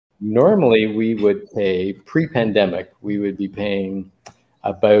Normally we would pay pre-pandemic, we would be paying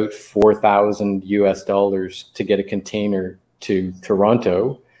about $4,000 to get a container to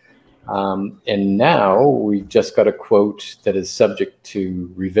Toronto. And now we just got a quote that is subject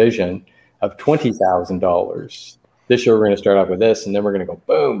to revision of $20,000. This year we're going to start off with this, and then we're going to go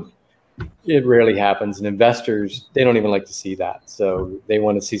boom. It rarely happens, and investors, they don't even like to see that. So they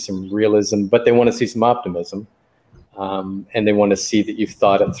want to see some realism, but they want to see some optimism. And they want to see that you've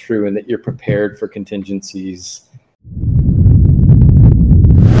thought it through and that you're prepared for contingencies.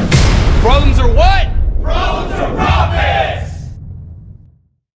 Problems are what? Problems are profits!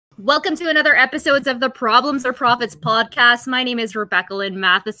 Welcome to another episode of the Problems or Profits podcast. My name is Rebecca Lynn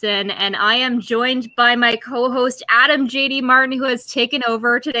Matheson, and I am joined by my co-host, Adam J.D. Martin, who has taken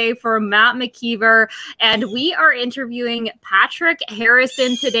over today for Matt McKeever. And we are interviewing Patrick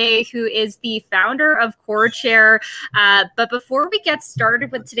Harrison today, who is the founder of CoreChair. But before we get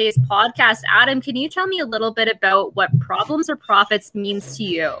started with today's podcast, Adam, can you tell me a little bit about what Problems or Profits means to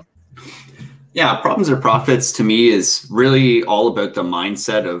you? Yeah, Problems or Profits to me is really all about the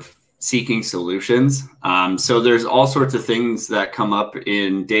mindset of seeking solutions. So there's all sorts of things that come up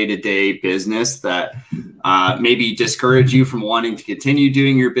in day-to-day business that maybe discourage you from wanting to continue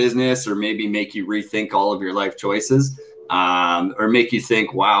doing your business, or maybe make you rethink all of your life choices, or make you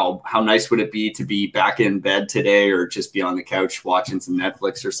think, wow, how nice would it be to be back in bed today, or just be on the couch watching some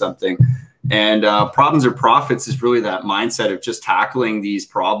Netflix or something. And Problems or Profits is really that mindset of just tackling these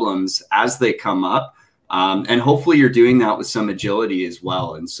problems as they come up. And hopefully you're doing that with some agility as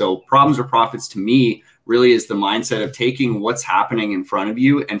well. And so Problems or Profits to me really is the mindset of taking what's happening in front of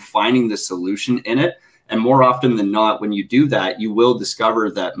you and finding the solution in it. And more often than not, when you do that, you will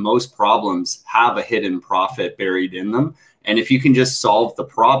discover that most problems have a hidden profit buried in them. And if you can just solve the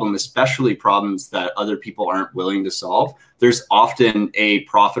problem, especially problems that other people aren't willing to solve, there's often a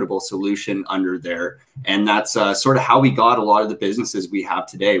profitable solution under there. And that's sort of how we got a lot of the businesses we have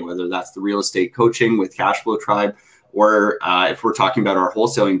today, whether that's the real estate coaching with Cashflow Tribe, or if we're talking about our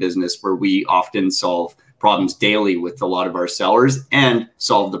wholesaling business, where we often solve problems daily with a lot of our sellers and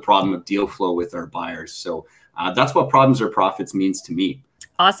solve the problem of deal flow with our buyers. So that's what Problems or Profits means to me.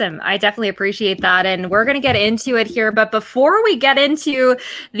 Awesome. I definitely appreciate that. And we're going to get into it here. But before we get into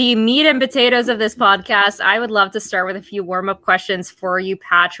the meat and potatoes of this podcast, I would love to start with a few warm-up questions for you,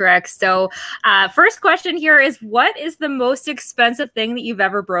 Patrick. So first question here is, what is the most expensive thing that you've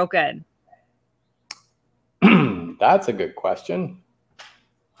ever broken? That's a good question.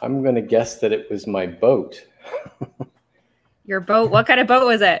 I'm going to guess that it was my boat. Your boat? What kind of boat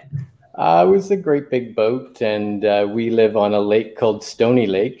was it? It was a great big boat, and we live on a lake called Stony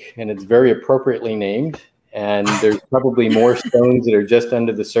Lake, and it's very appropriately named. And there's probably more stones that are just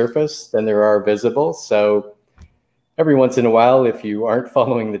under the surface than there are visible. So every once in a while, if you aren't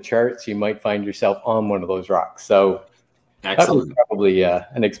following the charts, you might find yourself on one of those rocks. So Excellent. That was probably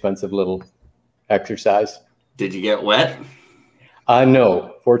an expensive little exercise. Did you get wet?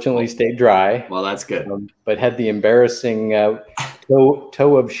 No, fortunately stayed dry. Well, that's good. But had the embarrassing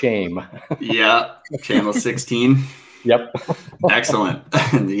toe of shame. Yeah, channel 16. Yep. Excellent.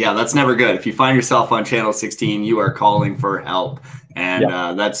 Yeah, that's never good. If you find yourself on channel 16, you are calling for help.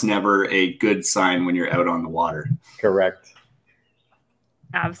 And that's never a good sign when you're out on the water. Correct.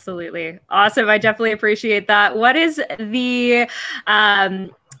 Absolutely. Awesome. I definitely appreciate that. What is the...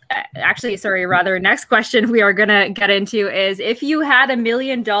 next question we are going to get into is, if you had $1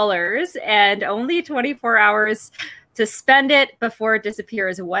 million and only 24 hours to spend it before it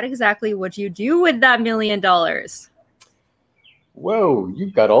disappears, what exactly would you do with that $1 million? Whoa,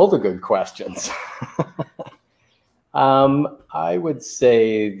 you've got all the good questions. I would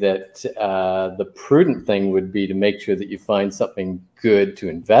say that the prudent thing would be to make sure that you find something good to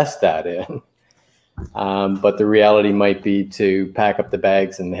invest that in. But the reality might be to pack up the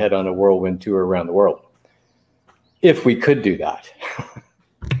bags and head on a whirlwind tour around the world, if we could do that.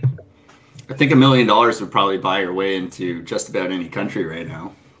 I think $1 million would probably buy your way into just about any country right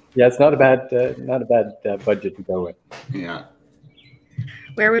now. Yeah, it's not a bad budget to go with. Yeah.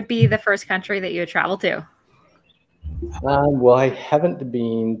 Where would be the first country that you would travel to? Well, I haven't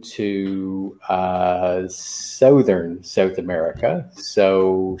been to southern South America,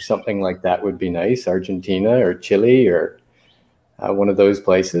 so something like that would be nice. Argentina or Chile or one of those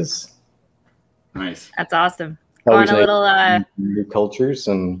places. Nice. That's awesome. Go on a little new cultures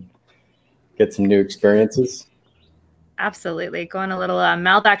and get some new experiences. Absolutely. Go on a little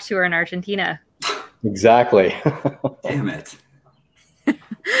Malbec tour in Argentina. Exactly. Damn it.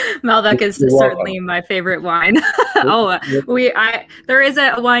 Malbec is certainly my favorite wine. There is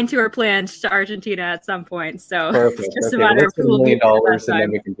a wine tour planned to Argentina at some point. So Perfect. it's just Okay, a matter of who will be there $1 million, and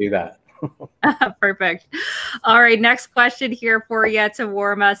then we can do that. Perfect. All right. Next question here for you to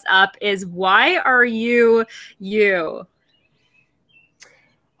warm us up is, why are you you?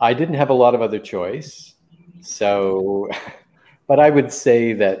 I didn't have a lot of other choice. So, but I would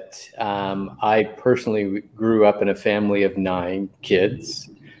say that I personally grew up in a family of 9 kids.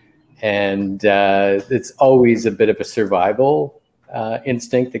 And it's always a bit of a survival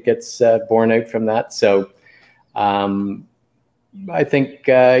instinct that gets born out from that. So I think,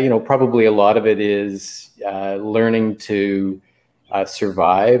 probably a lot of it is learning to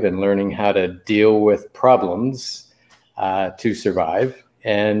survive and learning how to deal with problems to survive.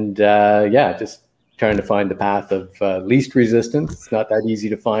 And just trying to find the path of least resistance. It's not that easy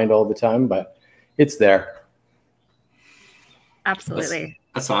to find all the time, but it's there. Absolutely.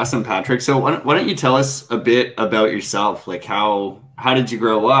 That's awesome, Patrick. So why don't you tell us a bit about yourself? Like how did you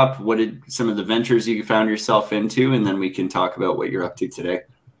grow up? What did some of the ventures you found yourself into? And then we can talk about what you're up to today.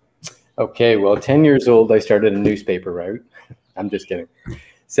 Okay, well, 10 years old, I started a newspaper route. I'm just kidding.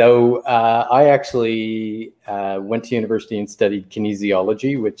 So I actually went to university and studied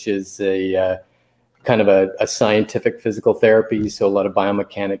kinesiology, which is a kind of a scientific physical therapy. So a lot of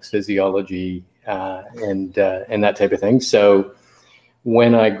biomechanics, physiology, and that type of thing. So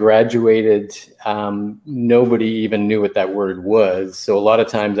when I graduated, nobody even knew what that word was. So a lot of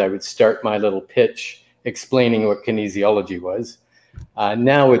times I would start my little pitch explaining what kinesiology was.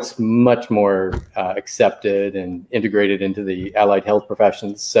 Now it's much more accepted and integrated into the allied health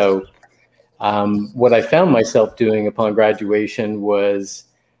professions. So what I found myself doing upon graduation was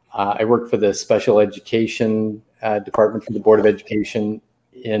I worked for the special education department for the Board of Education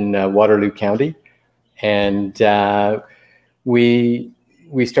in Waterloo County. And we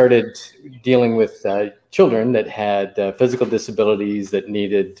started dealing with children that had physical disabilities that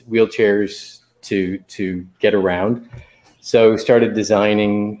needed wheelchairs to get around. So started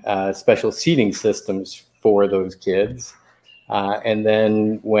designing special seating systems for those kids. And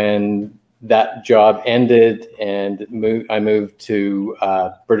then when that job ended and I moved to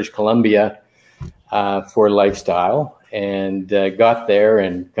British Columbia for lifestyle, and got there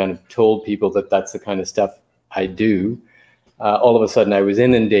and kind of told people that that's the kind of stuff I do. All of a sudden I was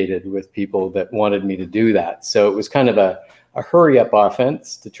inundated with people that wanted me to do that. So it was kind of a hurry up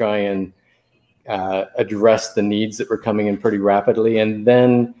offense to try and address the needs that were coming in pretty rapidly. And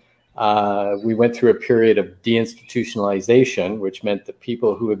then we went through a period of deinstitutionalization, which meant that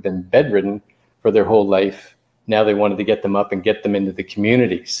people who had been bedridden for their whole life, now they wanted to get them up and get them into the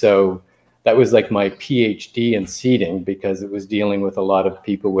community. So that was like my PhD in seating, because it was dealing with a lot of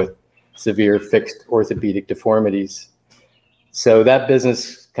people with severe fixed orthopedic deformities. So that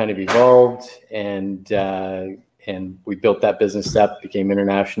business kind of evolved, and we built that business up, became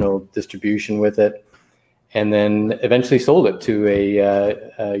international distribution with it, and then eventually sold it to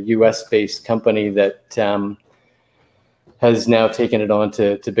a US-based company that has now taken it on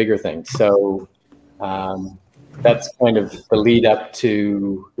to bigger things. So that's kind of the lead up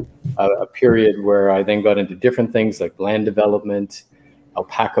to a period where I then got into different things like land development,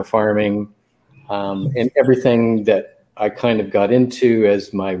 alpaca farming, and everything that I kind of got into,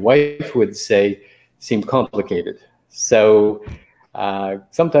 as my wife would say, seemed complicated. So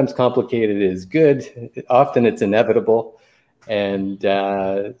sometimes complicated is good. Often it's inevitable. And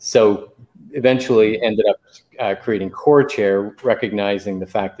so eventually ended up creating CoreChair, recognizing the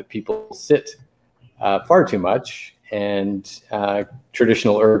fact that people sit far too much, and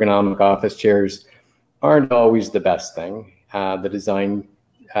traditional ergonomic office chairs aren't always the best thing. The design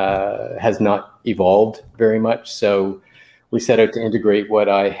has not evolved very much. So we set out to integrate what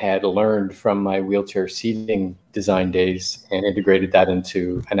I had learned from my wheelchair seating design days and integrated that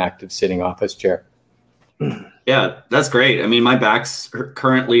into an active sitting office chair. Yeah, that's great. I mean, my back's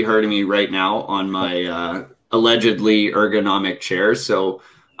currently hurting me right now on my allegedly ergonomic chair. So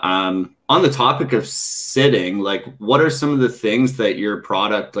on the topic of sitting, like, what are some of the things that your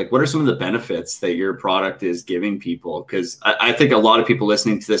product, like, what are some of the benefits that your product is giving people? Because I think a lot of people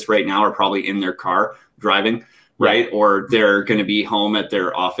listening to this right now are probably in their car driving, right? Or they're going to be home at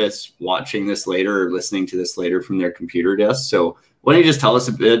their office watching this later or listening to this later from their computer desk. So why don't you just tell us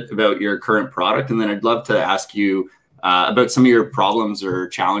a bit about your current product? And then I'd love to ask you about some of your problems or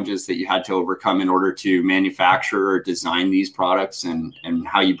challenges that you had to overcome in order to manufacture or design these products, and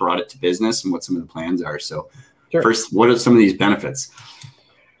how you brought it to business and what some of the plans are. So First, what are some of these benefits?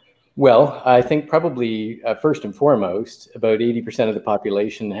 Well, I think probably first and foremost, about 80% of the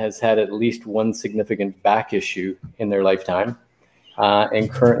population has had at least one significant back issue in their lifetime.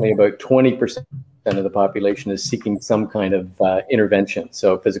 and currently about 20% of the population is seeking some kind of intervention.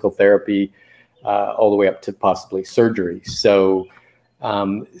 So physical therapy, all the way up to possibly surgery. So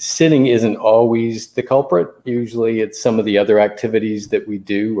sitting isn't always the culprit. Usually it's some of the other activities that we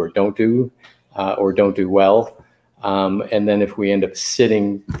do or don't do well. And then if we end up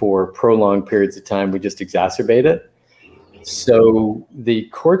sitting for prolonged periods of time, we just exacerbate it. So the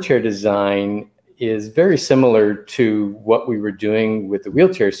CoreChair design is very similar to what we were doing with the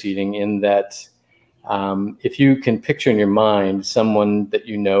wheelchair seating, in that if you can picture in your mind someone that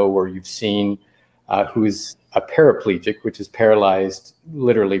you know or you've seen who's a paraplegic, which is paralyzed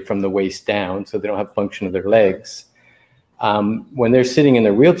literally from the waist down, so they don't have function of their legs. When they're sitting in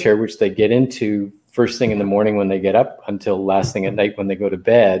their wheelchair, which they get into first thing in the morning when they get up until last thing at night when they go to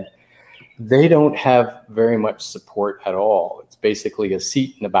bed, they don't have very much support at all. It's basically a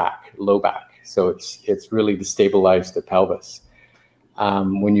seat in the back, low back. So it's really to stabilize their pelvis.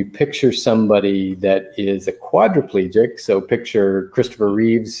 When you picture somebody that is a quadriplegic, so picture Christopher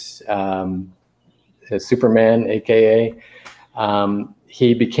Reeves, Superman, AKA,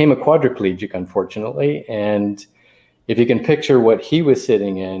 he became a quadriplegic, unfortunately. And if you can picture what he was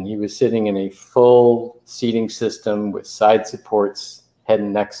sitting in, he was sitting in a full seating system with side supports, head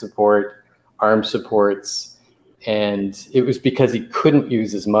and neck support, arm supports. And it was because he couldn't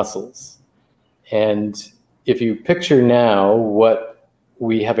use his muscles. And if you picture now what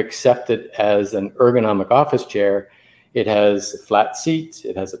we have accepted as an ergonomic office chair, it has a flat seat,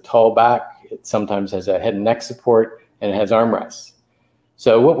 it has a tall back, it sometimes has a head and neck support, and it has armrests.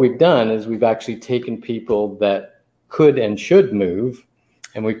 So what we've done is we've actually taken people that could and should move,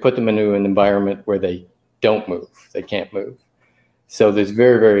 and we put them into an environment where they don't move, they can't move. So there's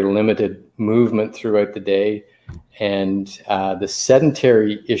very, very limited movement throughout the day. And the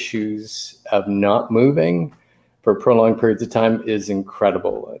sedentary issues of not moving for prolonged periods of time is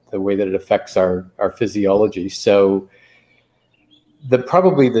incredible, the way that it affects our physiology. So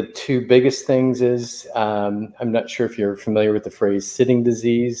probably the two biggest things is, I'm not sure if you're familiar with the phrase sitting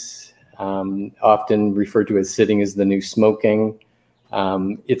disease, often referred to as sitting is the new smoking.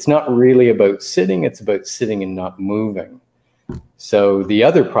 It's not really about sitting, it's about sitting and not moving. So the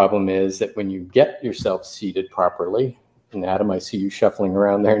other problem is that when you get yourself seated properly, and Adam, I see you shuffling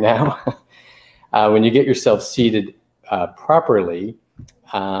around there now. When you get yourself seated properly,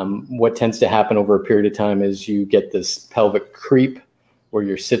 what tends to happen over a period of time is you get this pelvic creep where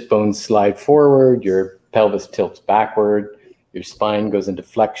your sit bones slide forward, your pelvis tilts backward, your spine goes into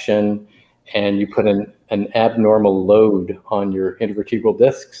flexion, and you put an abnormal load on your intervertebral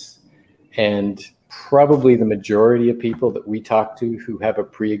discs. And probably the majority of people that we talk to who have a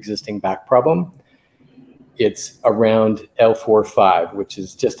pre-existing back problem, it's around L4-5, which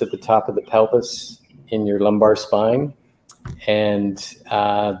is just at the top of the pelvis in your lumbar spine. And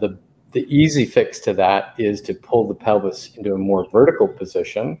the easy fix to that is to pull the pelvis into a more vertical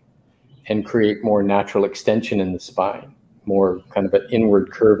position and create more natural extension in the spine, more kind of an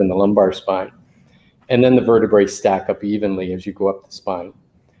inward curve in the lumbar spine. And then the vertebrae stack up evenly as you go up the spine.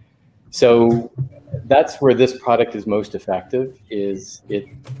 So that's where this product is most effective, is it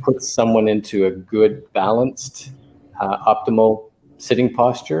puts someone into a good, balanced, optimal sitting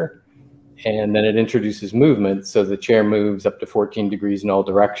posture, and then it introduces movement, so the chair moves up to 14 degrees in all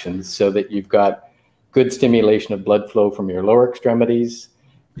directions, so that you've got good stimulation of blood flow from your lower extremities,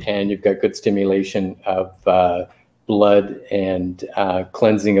 and you've got good stimulation of blood and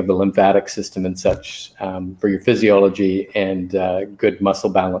cleansing of the lymphatic system and such for your physiology, and good muscle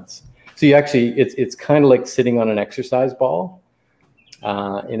balance. So you actually, it's kind of like sitting on an exercise ball.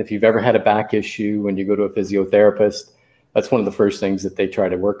 And if you've ever had a back issue, when you go to a physiotherapist, that's one of the first things that they try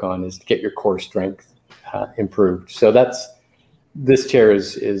to work on, is to get your core strength improved. So this chair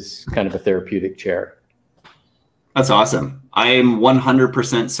is kind of a therapeutic chair. That's awesome. I am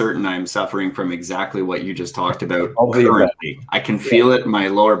 100% certain I'm suffering from exactly what you just talked about currently. I can feel it in my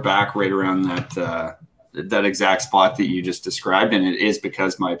lower back right around that exact spot that you just described, and it is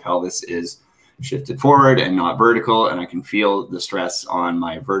because my pelvis is shifted forward and not vertical, and I can feel the stress on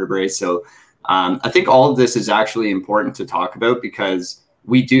my vertebrae. So I think all of this is actually important to talk about, because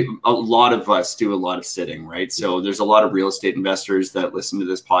a lot of us do a lot of sitting, right? So there's a lot of real estate investors that listen to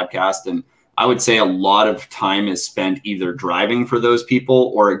this podcast, and I would say a lot of time is spent either driving for those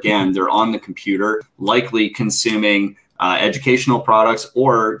people, or again, they're on the computer, likely consuming educational products,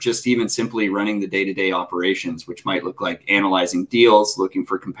 or just even simply running the day-to-day operations, which might look like analyzing deals, looking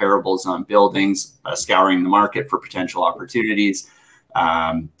for comparables on buildings, scouring the market for potential opportunities,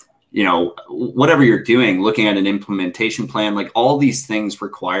 you know, whatever you're doing, looking at an implementation plan, like all these things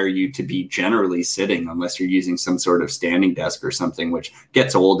require you to be generally sitting, unless you're using some sort of standing desk or something, which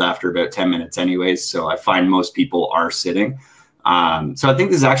gets old after about 10 minutes anyways. So I find most people are sitting. So I think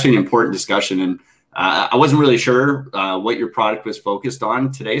this is actually an important discussion, and I wasn't really sure what your product was focused on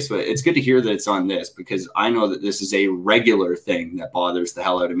today. So it's good to hear that it's on this, because I know that this is a regular thing that bothers the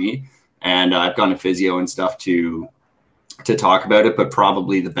hell out of me. And I've gone to physio and stuff to talk about it, but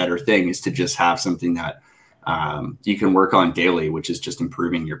probably the better thing is to just have something that you can work on daily, which is just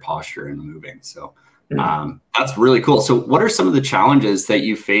improving your posture and moving. So that's really cool. So what are some of the challenges that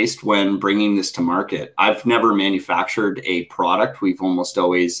you faced when bringing this to market? I've never manufactured a product. We've almost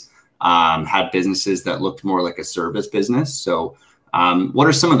always had businesses that looked more like a service business. So what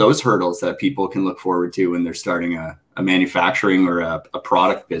are some of those hurdles that people can look forward to when they're starting a manufacturing or a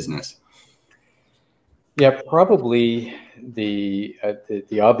product business? Yeah, probably the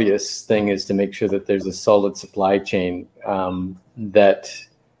obvious thing is to make sure that there's a solid supply chain that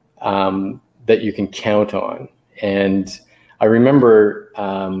you can count on. And I remember,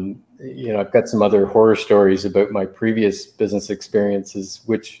 you know, I've got some other horror stories about my previous business experiences,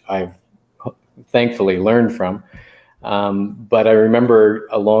 which I've thankfully learned from. But I remember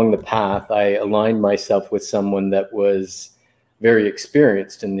along the path, I aligned myself with someone that was very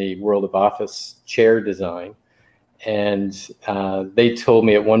experienced in the world of office chair design. And they told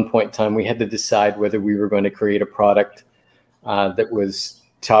me at one point in time, we had to decide whether we were going to create a product that was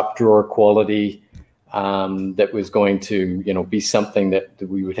top drawer quality, that was going to, you know, be something that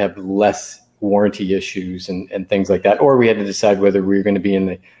we would have less warranty issues and things like that. Or we had to decide whether we were going to be in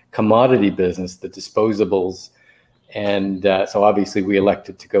the commodity business, the disposables. And so obviously we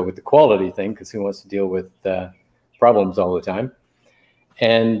elected to go with the quality thing, because who wants to deal with problems all the time?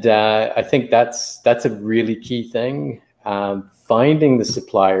 And I think that's a really key thing. Finding the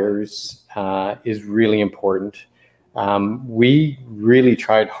suppliers is really important. We really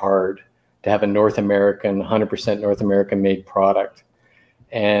tried hard to have a North American, 100% North American made product.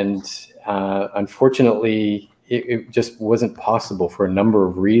 And unfortunately, it just wasn't possible for a number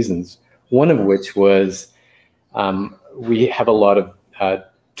of reasons. One of which was we have a lot of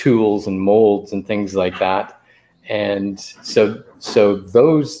tools and molds and things like that. And so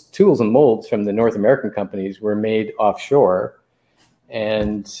those tools and molds from the North American companies were made offshore.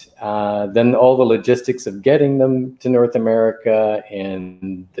 And then all the logistics of getting them to North America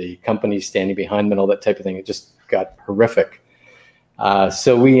and the companies standing behind them and all that type of thing, it just got horrific.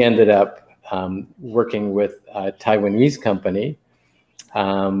 So we ended up working with a Taiwanese company.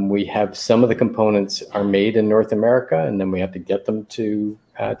 We have some of the components are made in North America, and then we have to get them to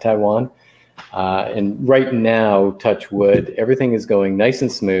Taiwan. And right now, touch wood, everything is going nice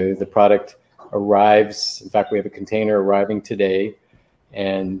and smooth. The product arrives. In fact, we have a container arriving today.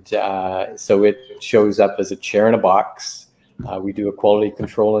 And so it shows up as a chair in a box. We do a quality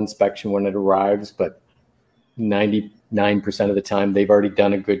control inspection when it arrives, but 99% of the time, they've already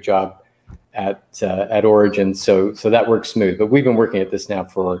done a good job at origin. So that works smooth. But we've been working at this now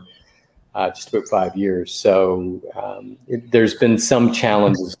for just about 5 years. So there's been some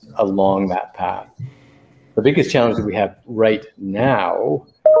challenges along that path. The biggest challenge that we have right now,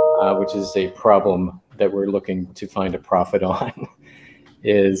 which is a problem that we're looking to find a profit on,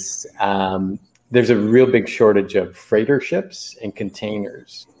 is there's a real big shortage of freighter ships and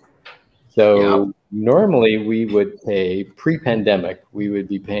containers. So normally we would pay, pre-pandemic, we would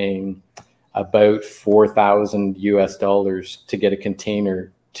be paying about $4,000 US to get a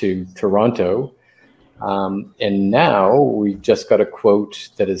container to Toronto. And now we just got a quote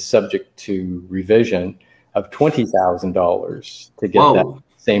that is subject to revision of $20,000 to get that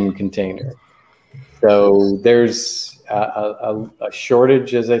same container. So there's a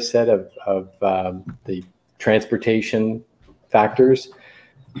shortage, as I said, of the transportation factors,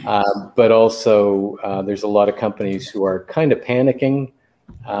 but also there's a lot of companies who are kind of panicking.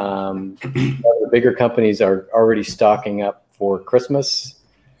 The bigger companies are already stocking up for Christmas.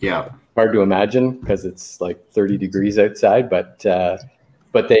 Yeah, hard to imagine because it's like 30 degrees outside, but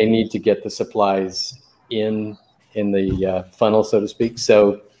they need to get the supplies in the funnel, so to speak.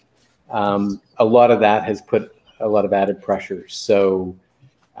 So a lot of that has put a lot of added pressure. So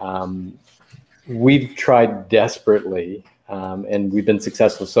we've tried desperately, and we've been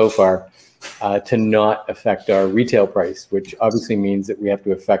successful so far, to not affect our retail price, which obviously means that we have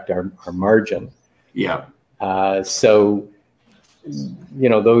to affect our margin. Yeah. So, you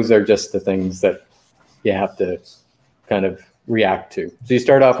know, those are just the things that you have to kind of react to. So you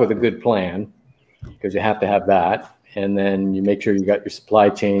start off with a good plan, because you have to have that. And then you make sure you got your supply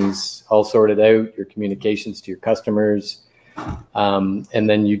chains all sorted out, your communications to your customers, And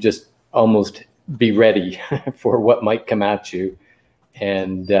then you just almost be ready for what might come at you,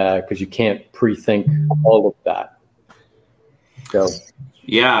 and because you can't pre-think all of that. So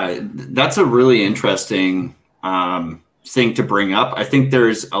yeah, that's a really interesting thing to bring up. I think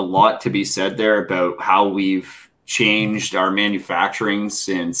there's a lot to be said there about how we've changed our manufacturing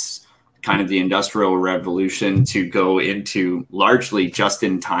since kind of the Industrial Revolution to go into largely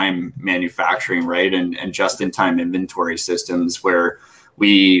just-in-time manufacturing, right? And just-in-time inventory systems where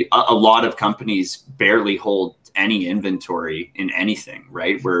a lot of companies barely hold any inventory in anything,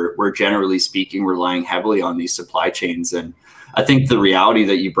 right? We're generally speaking relying heavily on these supply chains. And I think the reality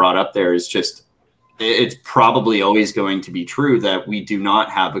that you brought up there is just, it's probably always going to be true that we do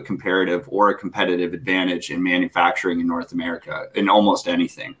not have a comparative or a competitive advantage in manufacturing in North America in almost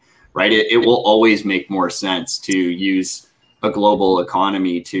anything, right? It will always make more sense to use a global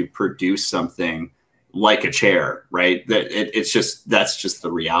economy to produce something like a chair, right? That's just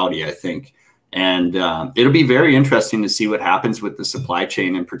the reality, I think. And it'll be very interesting to see what happens with the supply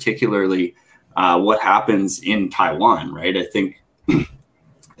chain, and particularly what happens in Taiwan, right? I think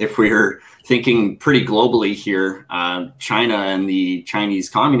if we're thinking pretty globally here, China and the Chinese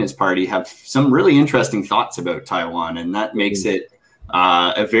Communist Party have some really interesting thoughts about Taiwan, and that makes it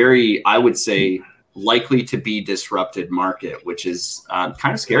a very, I would say, likely to be disrupted market, which is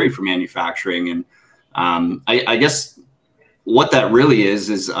kind of scary for manufacturing. And I guess what that really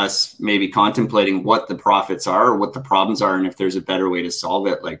is us maybe contemplating what the profits are, what the problems are, and if there's a better way to solve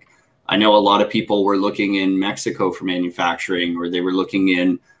it. Like, I know a lot of people were looking in Mexico for manufacturing, or they were looking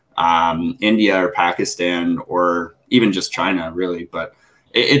in India or Pakistan, or even just China, really. But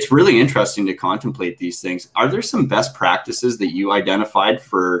it's really interesting to contemplate these things. Are there some best practices that you identified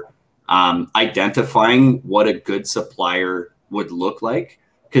for identifying what a good supplier would look like?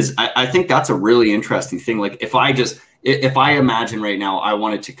 Because I think that's a really interesting thing. Like, if I imagine right now I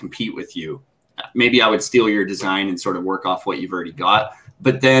wanted to compete with you, maybe I would steal your design and sort of work off what you've already got.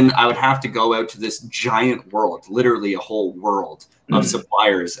 But then I would have to go out to this giant world, literally a whole world of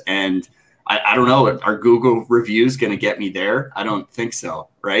suppliers. And I don't know, are Google reviews going to get me there? I don't think so,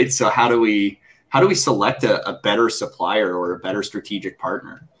 right? So how do we select a better supplier or a better strategic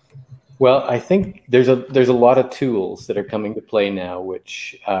partner? Well, I think there's a lot of tools that are coming to play now,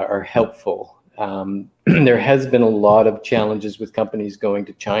 which are helpful. There has been a lot of challenges with companies going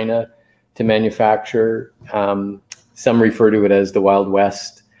to China to manufacture. Some refer to it as the Wild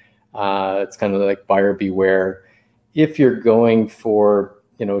West. It's kind of like buyer beware. If you're going for,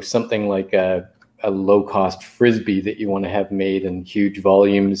 something like a low-cost Frisbee that you want to have made in huge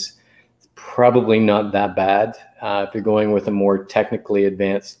volumes, it's probably not that bad. If you're going with a more technically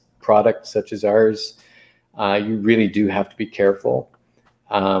advanced product such as ours, you really do have to be careful.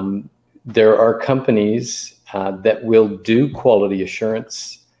 There are companies that will do quality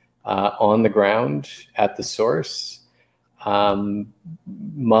assurance on the ground at the source. My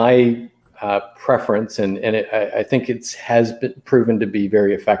preference, and I think it has been proven to be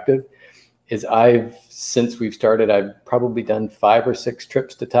very effective, is since we've started, I've probably done 5 or 6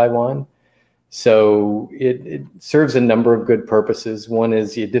 trips to Taiwan. So it serves a number of good purposes. One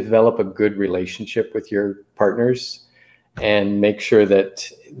is you develop a good relationship with your partners and make sure that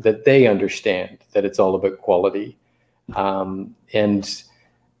they understand that it's all about quality. And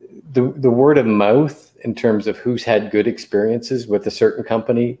the word of mouth in terms of who's had good experiences with a certain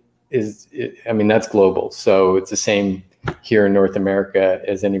company that's global. So it's the same here in North America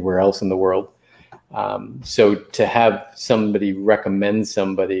as anywhere else in the world. So to have somebody recommend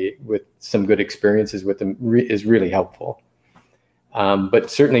somebody with some good experiences with them is really helpful.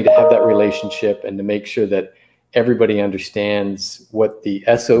 But certainly to have that relationship and to make sure that everybody understands what the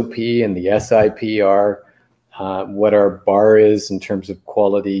SOP and the SIP are, what our bar is in terms of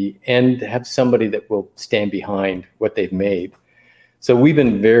quality, and have somebody that will stand behind what they've made. So we've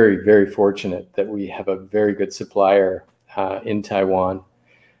been very, very fortunate that we have a very good supplier in Taiwan.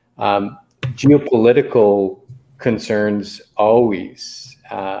 Geopolitical concerns always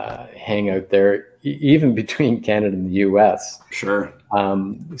hang out there, even between Canada and the US. Sure.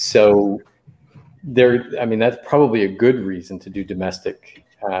 So that's probably a good reason to do domestic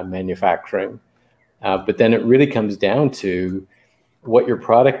manufacturing. But then it really comes down to what your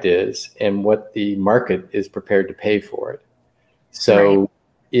product is and what the market is prepared to pay for it. So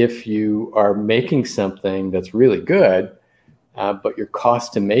if you are making something that's really good, but your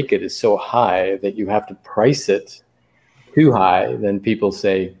cost to make it is so high that you have to price it too high, then people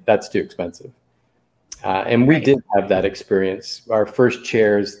say that's too expensive. And we did have that experience. Our first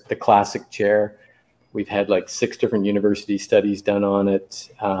chairs, the classic chair, we've had like 6 different university studies done on it.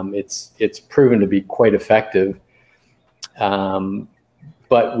 It's proven to be quite effective.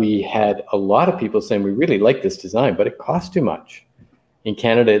 But we had a lot of people saying, we really like this design, but it costs too much. In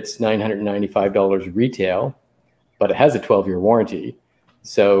Canada, it's $995 retail, but it has a 12-year warranty.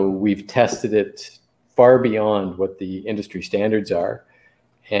 So we've tested it far beyond what the industry standards are.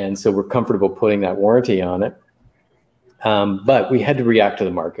 And so we're comfortable putting that warranty on it. But we had to react to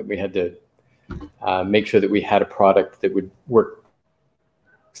the market. We had to make sure that we had a product that would work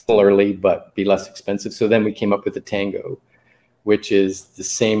similarly, but be less expensive. So then we came up with the Tango, which is the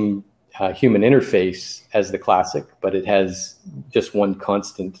same human interface as the Classic, but it has just one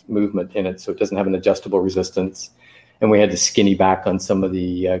constant movement in it. So it doesn't have an adjustable resistance. And we had to skinny back on some of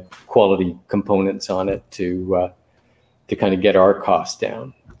the quality components on it to kind of get our costs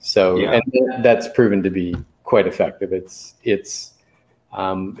down. So, and that's proven to be quite effective. It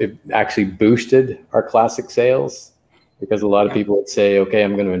actually boosted our Classic sales, because a lot of people would say, okay,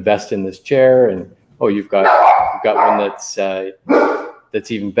 I'm going to invest in this chair, and oh, you've got one that's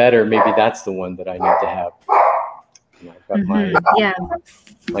even better. Maybe that's the one that I need to have. And I've got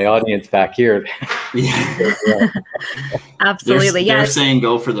my audience back here. Absolutely. They're saying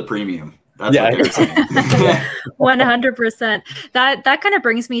go for the premium. That's what they're saying. 100%. That kind of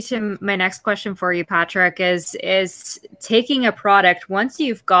brings me to my next question for you, Patrick, is taking a product, once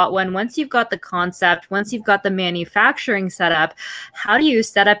you've got one, once you've got the concept, once you've got the manufacturing set up, how do you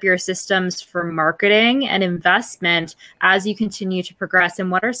set up your systems for marketing and investment as you continue to progress? And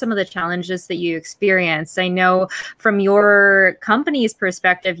what are some of the challenges that you experience? I know from your company's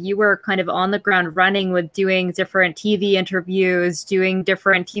perspective, you were kind of on the ground running with doing different TV interviews, doing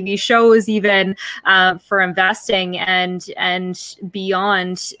different TV shows, even for investing and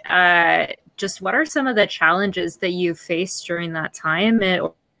beyond. Just what are some of the challenges that you faced during that time,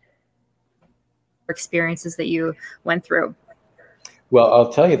 or experiences that you went through? Well,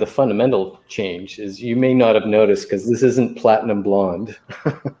 I'll tell you, the fundamental change is, you may not have noticed, because this isn't platinum blonde.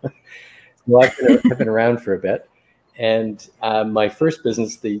 Well, I've been around for a bit. And my first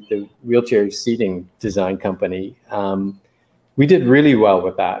business, the wheelchair seating design company, we did really well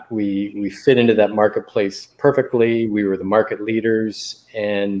with that. We fit into that marketplace perfectly. We were the market leaders,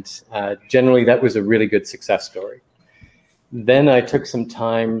 and generally that was a really good success story. Then I took some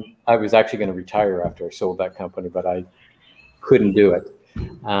time. I was actually going to retire after I sold that company, but I couldn't do it.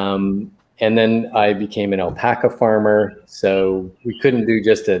 And then I became an alpaca farmer. So we couldn't do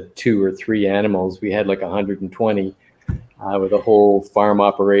just 2 or 3 animals. We had like 120. With a whole farm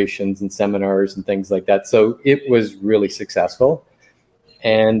operations and seminars and things like that. So it was really successful.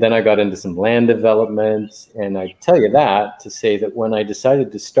 And then I got into some land development. And I tell you that to say that when I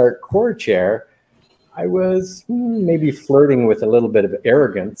decided to start CoreChair, I was maybe flirting with a little bit of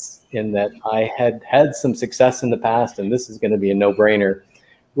arrogance, in that I had had some success in the past, and this is going to be a no-brainer.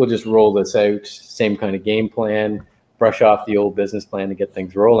 We'll just roll this out, same kind of game plan, brush off the old business plan to get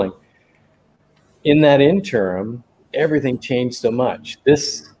things rolling. In that interim, everything changed so much.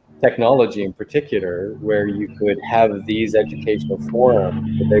 This technology in particular, where you could have these educational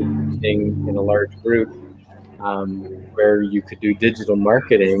forums without being in a large group, where you could do digital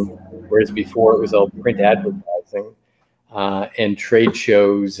marketing, whereas before it was all print advertising and trade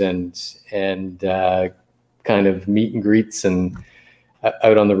shows and kind of meet and greets and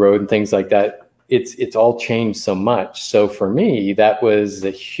out on the road and things like that. It's all changed so much. So for me, that was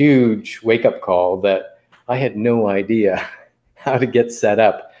a huge wake-up call, that I had no idea how to get set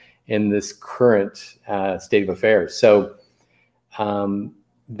up in this current state of affairs. So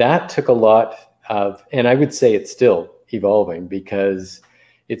that took a lot of, and I would say it's still evolving, because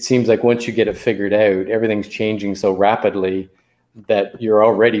it seems like once you get it figured out, everything's changing so rapidly that you're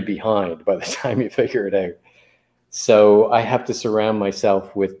already behind by the time you figure it out. So I have to surround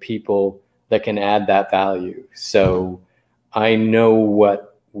myself with people that can add that value. So I know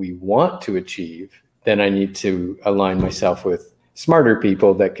what we want to achieve. Then I need to align myself with smarter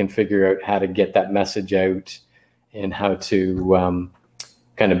people that can figure out how to get that message out, and how to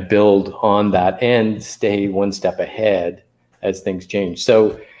kind of build on that and stay one step ahead as things change.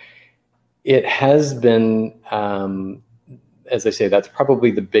 So it has been, as I say, that's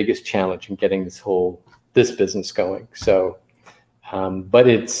probably the biggest challenge in getting this business going. So, but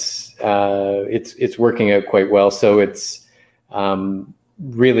it's working out quite well. So it's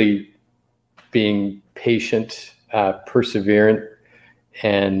really being patient, perseverant,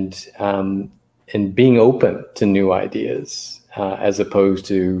 and being open to new ideas, as opposed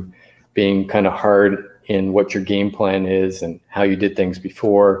to being kind of hard in what your game plan is and how you did things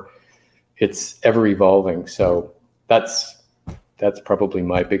before. It's ever evolving. So that's probably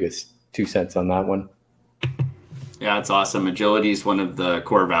my biggest 2 cents on that one. Yeah, it's awesome. Agility is one of the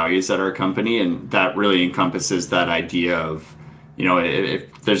core values at our company, and that really encompasses that idea of, you know,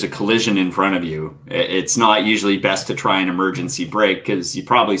 if there's a collision in front of you, it's not usually best to try an emergency brake because you've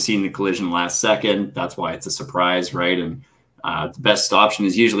probably seen the collision last second. That's why it's a surprise, right? And the best option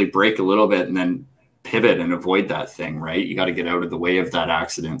is usually brake a little bit and then pivot and avoid that thing, right? You got to get out of the way of that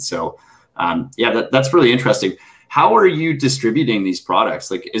accident. So yeah, that's really interesting. How are you distributing these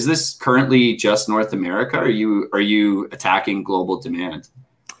products? Like, is this currently just North America? Or are you attacking global demand?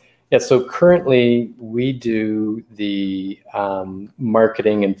 Yeah, so currently we do the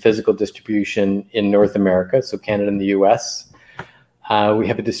marketing and physical distribution in North America, so Canada and the US. We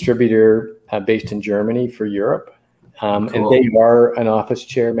have a distributor based in Germany for Europe. Cool. And they are an office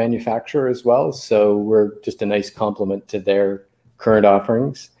chair manufacturer as well, so we're just a nice complement to their current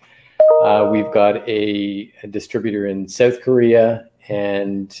offerings. We've got a distributor in South Korea,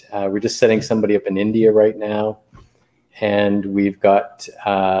 and we're just setting somebody up in India right now. And we've got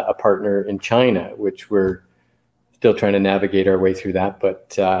a partner in China, which we're still trying to navigate our way through that.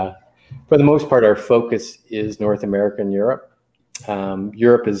 But for the most part, our focus is North America and Europe.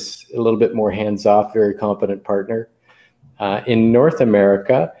 Europe is a little bit more hands-off, very competent partner. In North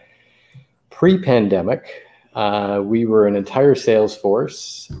America, pre-pandemic, we were an entire sales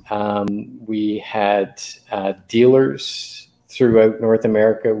force. We had dealers throughout North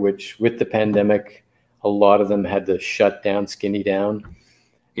America, which with the pandemic, a lot of them had to shut down, skinny down.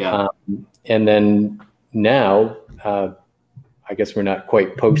 Yeah. And then now, I guess we're not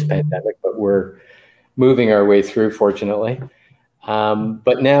quite post-pandemic, but we're moving our way through, fortunately.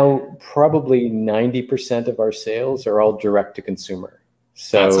 But now probably 90% of our sales are all direct to consumer.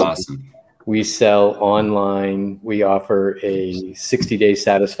 So that's awesome. We sell online. We offer a 60-day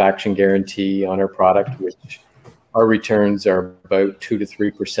satisfaction guarantee on our product, which our returns are about 2 to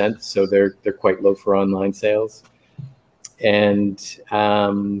 3%. So they're quite low for online sales. And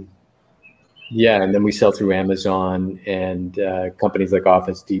yeah, and then we sell through Amazon and companies like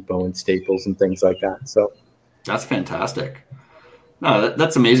Office Depot and Staples and things like that. So that's fantastic. No,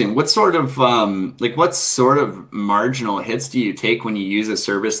 that's amazing. What sort of marginal hits do you take when you use a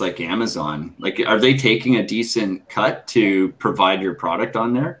service like Amazon? Like, are they taking a decent cut to provide your product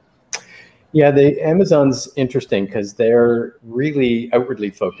on there? Yeah, Amazon's interesting because they're really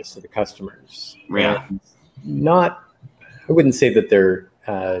outwardly focused to the customers. Yeah. And I wouldn't say that they're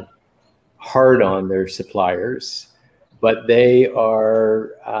hard on their suppliers, but they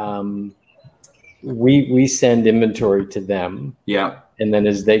are. We send inventory to them. Yeah. And then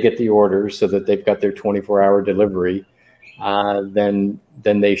as they get the order so that they've got their 24-hour delivery, then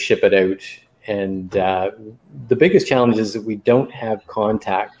they ship it out. And the biggest challenge is that we don't have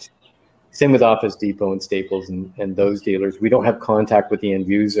contact. Same with Office Depot and Staples and those dealers. We don't have contact with the end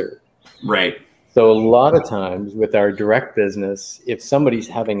user. Right. So a lot of times with our direct business, if somebody's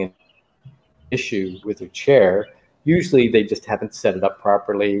having an issue with a chair, usually they just haven't set it up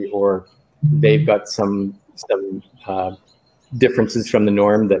properly, or they've got some differences from the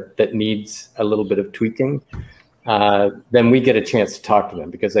norm that needs a little bit of tweaking. Then we get a chance to talk to them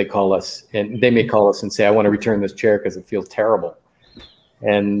because they call us, and they may call us and say, I want to return this chair because it feels terrible.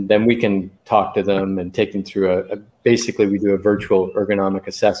 And then we can talk to them and take them through basically we do a virtual ergonomic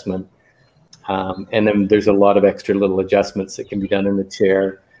assessment. And then there's a lot of extra little adjustments that can be done in the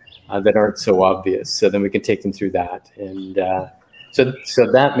chair that aren't so obvious. So then we can take them through that. And so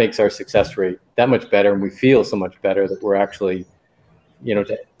that makes our success rate that much better. And we feel so much better that we're actually, you know,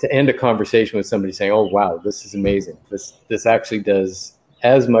 to end a conversation with somebody saying, oh, wow, this is amazing. This actually does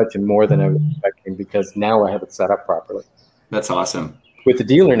as much and more than I was expecting because now I have it set up properly. That's awesome. With the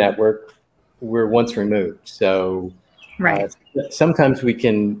dealer network, we're once removed. So right. Sometimes we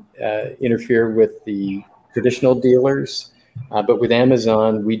can interfere with the traditional dealers, but with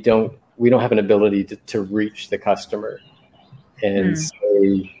Amazon, we don't have an ability to reach the customer and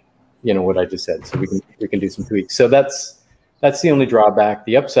say, you know, what I just said. So we can do some tweaks. So that's the only drawback.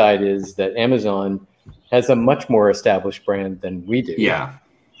 The upside is that Amazon has a much more established brand than we do. Yeah.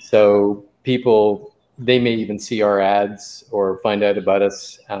 So people, they may even see our ads or find out about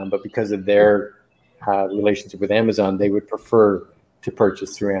us, but because of their relationship with Amazon, they would prefer to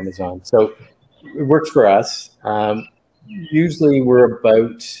purchase through Amazon. So it works for us. Usually we're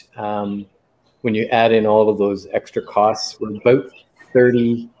about, when you add in all of those extra costs, we're about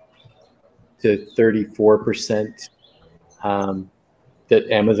 30 to 34% that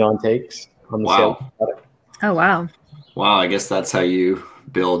Amazon takes on the sales product. Oh, wow. Wow, I guess that's how you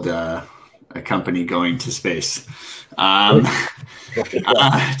build a a company going to space.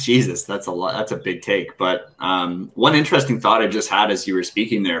 Jesus, that's a lot. That's a big take. But one interesting thought I just had as you were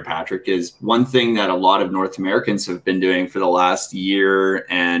speaking there, Patrick, is one thing that a lot of North Americans have been doing for the last year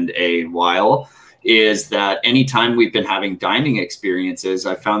and a while is that anytime we've been having dining experiences,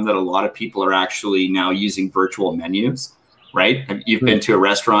 I found that a lot of people are actually now using virtual menus, right? You've been to a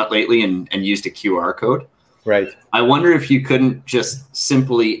restaurant lately and used a QR code. Right. I wonder if you couldn't just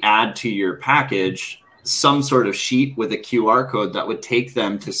simply add to your package some sort of sheet with a QR code that would take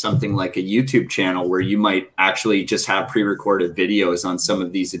them to something like a YouTube channel where you might actually just have pre-recorded videos on some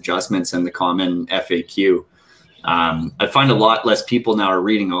of these adjustments and the common FAQ. I find a lot less people now are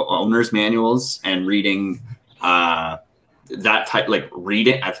reading owner's manuals and reading that type, like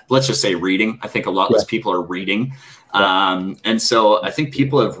reading, let's just say reading. I think a lot less people are reading. And so I think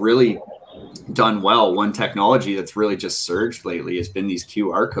people have really done well. One technology that's really just surged lately has been these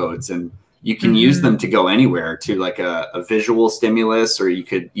QR codes, and you can use them to go anywhere, to like a visual stimulus, or you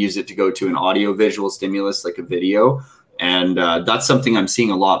could use it to go to an audio visual stimulus, like a video. And that's something I'm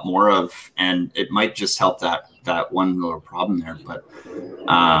seeing a lot more of, and it might just help that one little problem there. But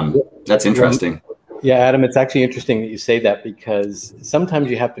that's interesting. Yeah, Adam, it's actually interesting that you say that, because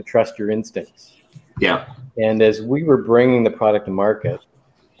sometimes you have to trust your instincts. Yeah. And as we were bringing the product to market,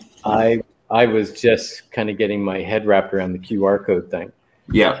 I was just kind of getting my head wrapped around the QR code thing.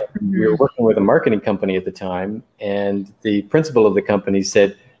 Yeah. We were working with a marketing company at the time, and the principal of the company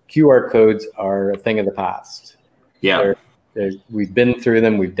said, QR codes are a thing of the past. Yeah. We've been through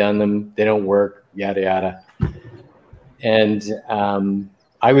them, we've done them, they don't work, yada, yada. And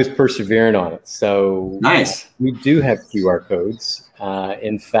I was persevering on it. So nice. We do have QR codes.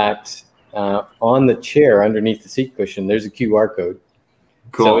 In fact, on the chair underneath the seat cushion, there's a QR code.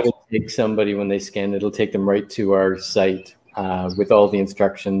 Cool. So it'll take somebody, when they scan, it'll take them right to our site with all the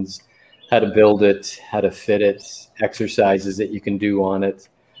instructions, how to build it, how to fit it, exercises that you can do on it.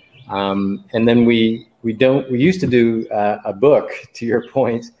 And then we used to do a book, to your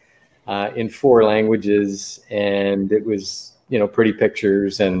point, in 4 languages, and it was, pretty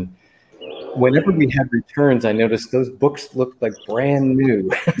pictures. And whenever we had returns, I noticed those books looked like brand new.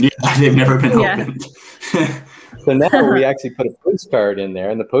 Yeah, they've never been opened. So now we actually put a postcard in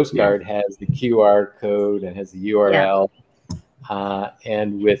there, and the postcard has the QR code and has the URL.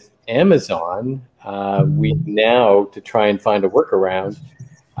 And with Amazon, we now, to try and find a workaround,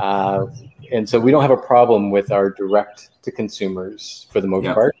 and so we don't have a problem with our direct to consumers for the most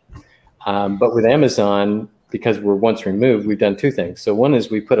part. But with Amazon, because we're once removed, we've done 2 things. So one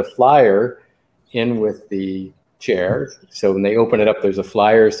is we put a flyer in with the chair. So when they open it up, there's a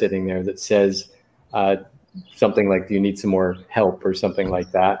flyer sitting there that says something like, do you need some more help, or something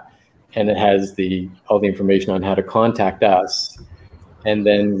like that. And it has all the information on how to contact us. And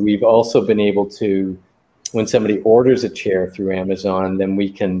then we've also been able to, when somebody orders a chair through Amazon, then we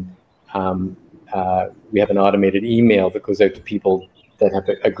can, we have an automated email that goes out to people that have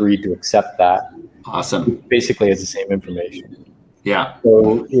agreed to accept that. Awesome. Basically has the same information. Yeah.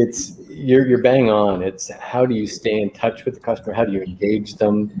 So you're bang on. It's how do you stay in touch with the customer? How do you engage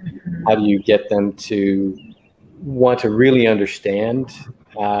them? How do you get them to want to really understand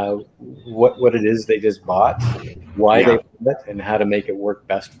what it is they just bought, why they bought it, and how to make it work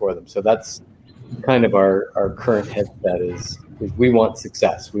best for them. So that's kind of our current headset is we want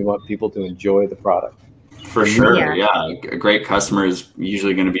success. We want people to enjoy the product. For sure. Yeah. A great customer is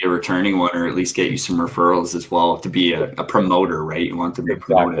usually going to be a returning one, or at least get you some referrals as well, to be a promoter, right? You want them to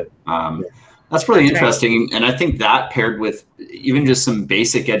promote it. That's really interesting. Right. And I think that paired with even just some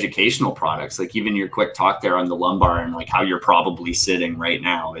basic educational products, like even your quick talk there on the lumbar and like how you're probably sitting right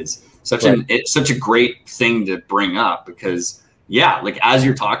now, is such it's such a great thing to bring up, because like as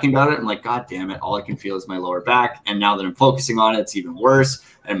you're talking about it, I'm like, God damn it, all I can feel is my lower back. And now that I'm focusing on it, it's even worse.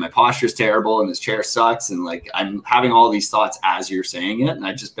 And my posture is terrible, and this chair sucks. And like, I'm having all these thoughts as you're saying it. And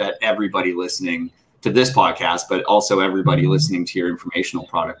I just bet everybody listening to this podcast, but also everybody listening to your informational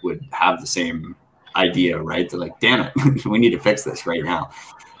product, would have the same idea, right? They're like, damn it, we need to fix this right now.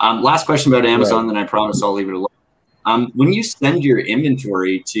 Last question about Amazon, then I promise I'll leave it alone. When you send your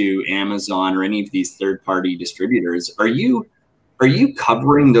inventory to Amazon or any of these third-party distributors, are you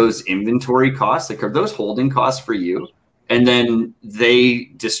covering those inventory costs? Like, are those holding costs for you? And then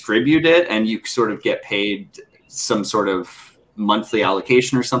they distribute it and you sort of get paid some sort of monthly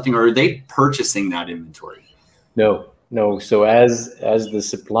allocation or something, or are they purchasing that inventory? No. So as the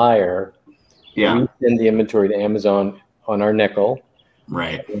supplier, we send the inventory to Amazon on our nickel.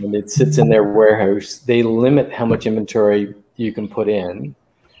 Right. And it sits in their warehouse. They limit how much inventory you can put in.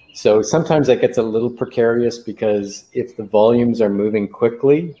 So sometimes that gets a little precarious, because if the volumes are moving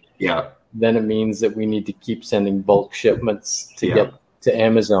quickly, then it means that we need to keep sending bulk shipments to get to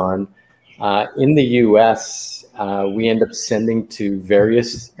Amazon. In the US, we end up sending to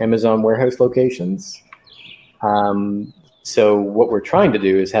various Amazon warehouse locations. So what we're trying to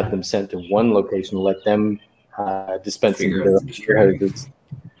do is have them sent to one location, let them dispense into their warehouses.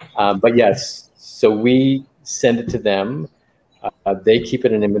 But yes, so we send it to them. They keep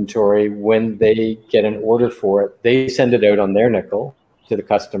it in inventory. When they get an order for it, they send it out on their nickel to the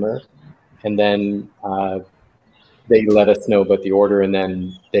customer, and then they let us know about the order, and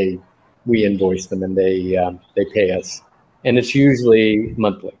then we invoice them, and they pay us, and it's usually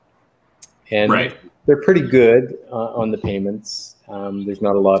monthly. And they're pretty good on the payments. There's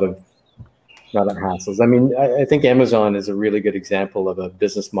not a lot of hassles. I mean, I think Amazon is a really good example of a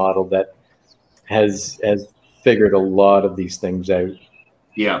business model that has figured a lot of these things out.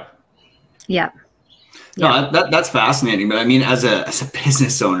 Yeah. Yeah. No, that's fascinating. But I mean, as a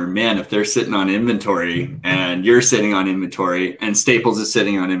business owner, man, if they're sitting on inventory and you're sitting on inventory and Staples is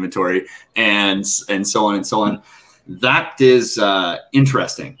sitting on inventory and so on and so on, that is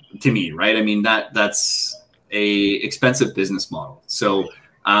interesting to me, right? I mean, that's a expensive business model. So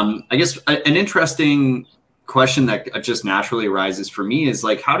I guess an interesting question that just naturally arises for me is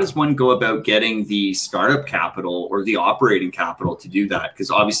like, how does one go about getting the startup capital or the operating capital to do that? Because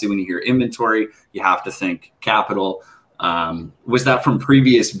obviously when you hear inventory, you have to think capital. Was that from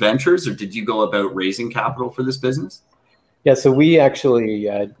previous ventures, or did you go about raising capital for this business? Yeah, so we actually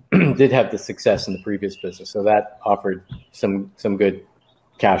did have the success in the previous business. So that offered some good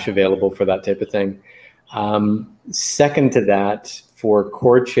cash available for that type of thing. Second to that, for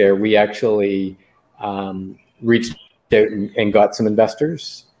CoreChair, we actually reached out and got some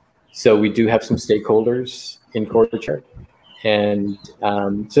investors. So we do have some stakeholders in CoreChair. And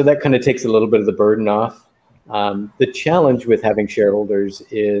so that kind of takes a little bit of the burden off. The challenge with having shareholders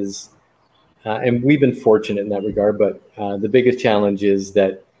is, and we've been fortunate in that regard, but the biggest challenge is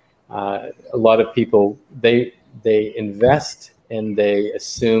that a lot of people, they invest and they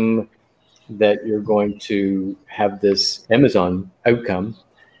assume that you're going to have this Amazon outcome,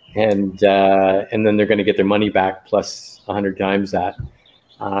 and then they're going to get their money back plus 100 times that.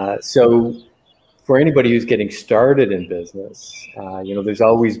 So for anybody who's getting started in business, there's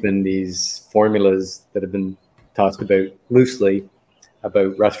always been these formulas that have been tossed about loosely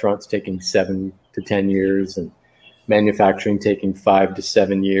about restaurants taking 7 to 10 years and manufacturing taking 5 to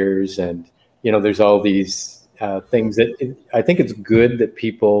 7 years. And, there's all these things that I think it's good that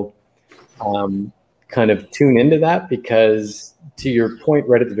people kind of tune into that, because to your point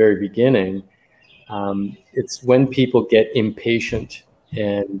right at the very beginning, it's when people get impatient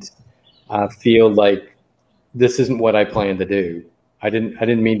and feel like this isn't what I plan to do. I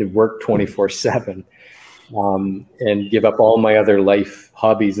didn't mean to work 24/7 and give up all my other life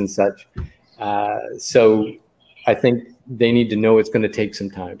hobbies and such. So I think they need to know it's going to take some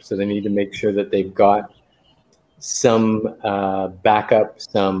time. So they need to make sure that they've got some backup,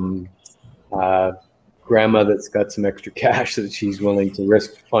 some grandma that's got some extra cash that she's willing to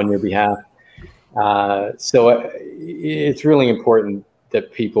risk on your behalf. So it's really important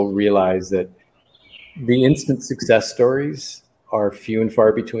that people realize that the instant success stories are few and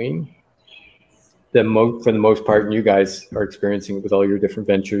far between. For the most part, and you guys are experiencing it with all your different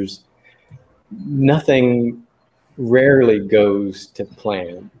ventures, nothing rarely goes to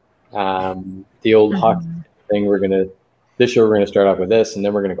plan. The old hockey thing, this year we're gonna start off with this, and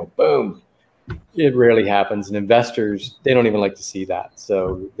then we're gonna go boom. It rarely happens, and investors, they don't even like to see that.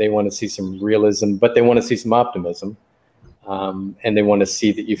 So they want to see some realism, but they want to see some optimism, and they want to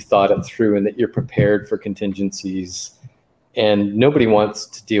see that you've thought it through and that you're prepared for contingencies. And nobody wants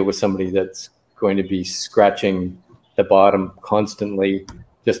to deal with somebody that's going to be scratching the bottom constantly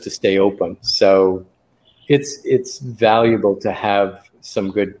just to stay open. So it's valuable to have some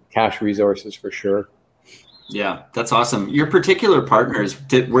good cash resources for sure. Yeah, that's awesome. Your particular partners,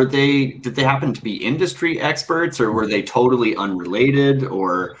 did they happen to be industry experts, or were they totally unrelated,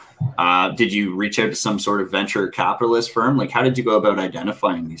 or did you reach out to some sort of venture capitalist firm? Like, how did you go about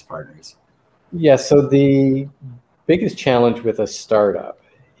identifying these partners? Yeah, so the biggest challenge with a startup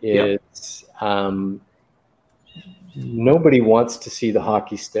is nobody wants to see the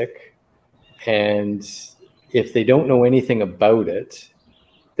hockey stick, and if they don't know anything about it,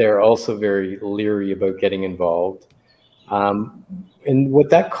 they're also very leery about getting involved. And what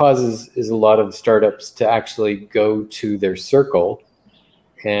that causes is a lot of startups to actually go to their circle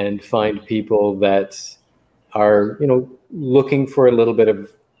and find people that are, looking for a little bit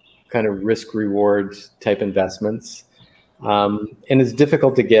of kind of risk reward type investments. And it's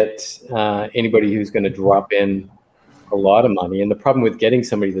difficult to get anybody who's going to drop in a lot of money. And the problem with getting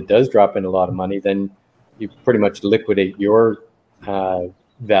somebody that does drop in a lot of money, then you pretty much liquidate your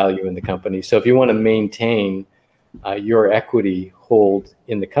value in the company. So if you want to maintain your equity hold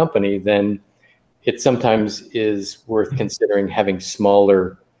in the company, then it sometimes is worth considering having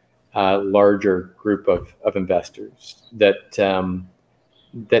smaller, larger group of investors that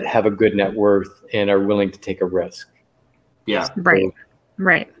that have a good net worth and are willing to take a risk. Yeah. Right.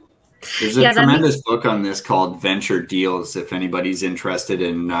 Right. There's a tremendous book on this called Venture Deals. If anybody's interested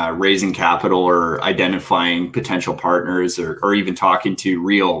in raising capital or identifying potential partners, or even talking to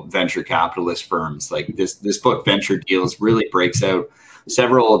real venture capitalist firms, like this book, Venture Deals, really breaks out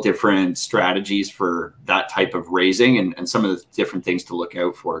several different strategies for that type of raising and some of the different things to look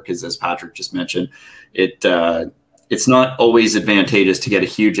out for. Because as Patrick just mentioned, it's not always advantageous to get a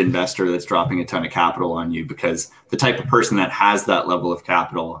huge investor that's dropping a ton of capital on you, because the type of person that has that level of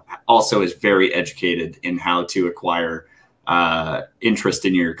capital also is very educated in how to acquire interest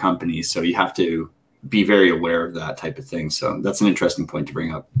in your company. So you have to be very aware of that type of thing. So that's an interesting point to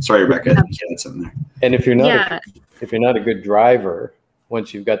bring up. Sorry, Rebecca, I think you had something there. And if you're not a good driver,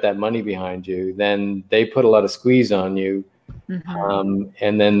 once you've got that money behind you, then they put a lot of squeeze on you.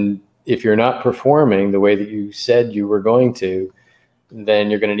 And then if you're not performing the way that you said you were going to,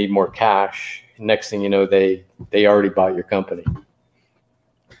 then you're going to need more cash. Next thing you know, they already bought your company.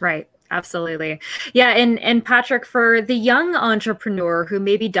 Right. Absolutely. Yeah. And Patrick, for the young entrepreneur who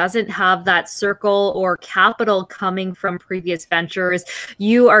maybe doesn't have that circle or capital coming from previous ventures,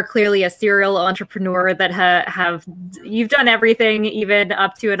 you are clearly a serial entrepreneur that you've done everything, even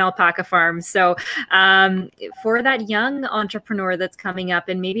up to an alpaca farm. So for that young entrepreneur that's coming up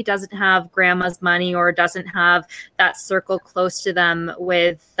and maybe doesn't have grandma's money or doesn't have that circle close to them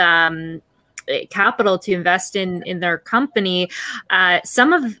with capital to invest in their company,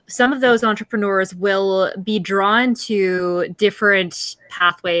 some of those entrepreneurs will be drawn to different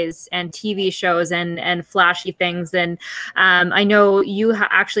pathways and TV shows and flashy things. And I know you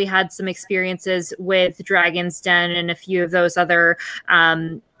actually had some experiences with Dragon's Den and a few of those other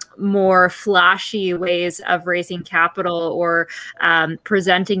more flashy ways of raising capital or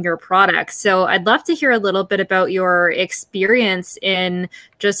presenting your products. So I'd love to hear a little bit about your experience in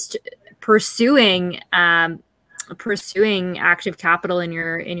just pursuing active capital in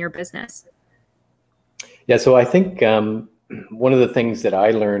your business. Yeah, so I think one of the things that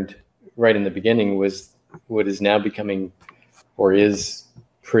I learned right in the beginning was what is now becoming, or is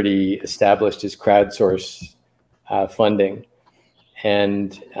pretty established, is crowdsource funding.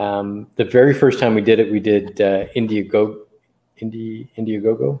 And the very first time we did it, we did Indiegogo,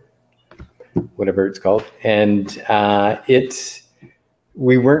 whatever it's called, and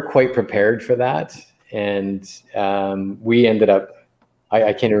we weren't quite prepared for that, and we ended up,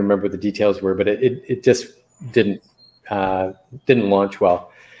 I can't even remember what the details were, but it just didn't launch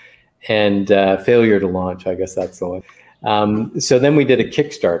well, and failure to launch, I guess that's the one. So then we did a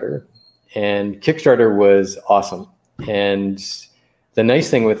Kickstarter, and Kickstarter was awesome. And the nice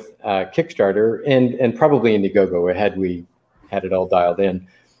thing with Kickstarter and probably Indiegogo, had we had it all dialed in,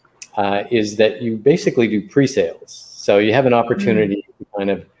 is that you basically do pre-sales. So you have an opportunity to kind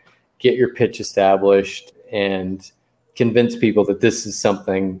of get your pitch established and convince people that this is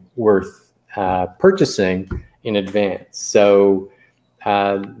something worth purchasing in advance. So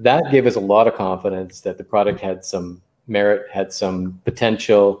that gave us a lot of confidence that the product had some merit, had some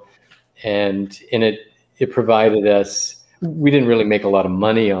potential, and it provided us, we didn't really make a lot of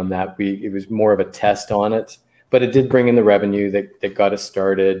money on that. It was more of a test on it, but it did bring in the revenue that got us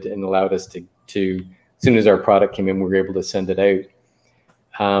started and allowed us to as soon as our product came in, we were able to send it out.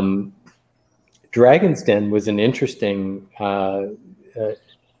 Dragon's Den was an interesting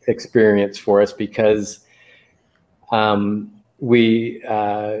experience for us because we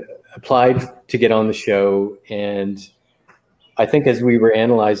applied to get on the show, and I think as we were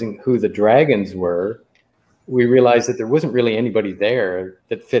analyzing who the dragons were, we realized that there wasn't really anybody there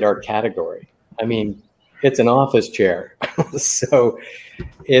that fit our category. I mean, it's an office chair. So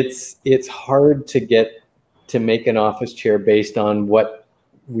it's hard to make an office chair based on what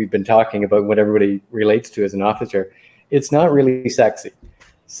we've been talking about, what everybody relates to as an office chair. It's not really sexy.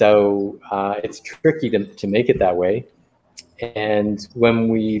 So it's tricky to make it that way. And when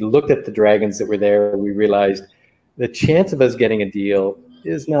we looked at the dragons that were there, we realized the chance of us getting a deal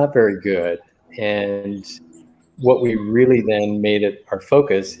is not very good. And what we really then made it our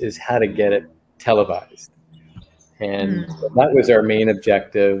focus is how to get it televised. And that was our main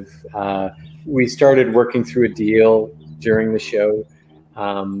objective. We started working through a deal during the show,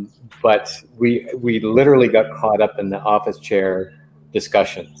 but we literally got caught up in the office chair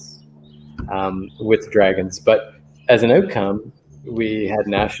discussions with the dragons. But as an outcome, we had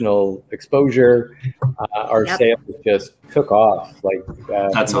national exposure. Our sales just took off. Like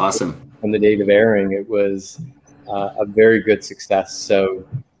that's awesome. From the date of airing, it was a very good success. So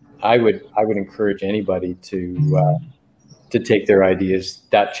I would encourage anybody to take their ideas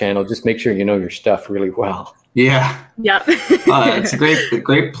that channel. Just make sure you know your stuff really well. Yeah. Yeah. It's a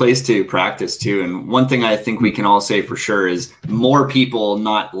great place to practice too. And one thing I think we can all say for sure is more people,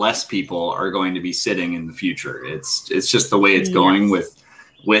 not less people, are going to be sitting in the future. It's just the way it's going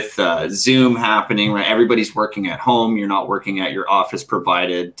with Zoom happening, right? Everybody's working at home. You're not working at your office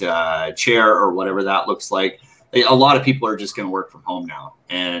provided chair or whatever that looks like. A lot of people are just going to work from home now.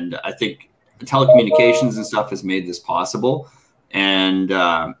 And I think telecommunications and stuff has made this possible. And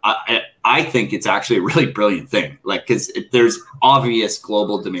I think it's actually a really brilliant thing, like, because there's obvious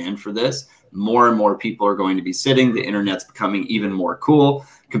global demand for this. More and more people are going to be sitting. The internet's becoming even more cool.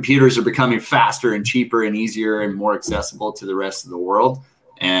 Computers are becoming faster and cheaper and easier and more accessible to the rest of the world.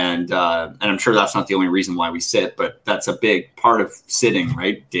 And I'm sure that's not the only reason why we sit, but that's a big part of sitting,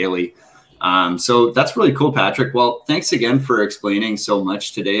 right, daily. So that's really cool, Patrick. Well, thanks again for explaining so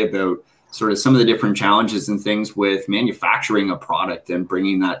much today about sort of some of the different challenges and things with manufacturing a product and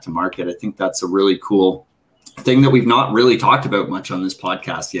bringing that to market. I think that's a really cool thing that we've not really talked about much on this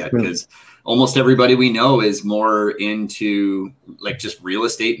podcast yet, because almost everybody we know is more into like just real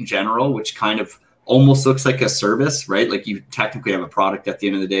estate in general, which kind of almost looks like a service, right? Like you technically have a product at the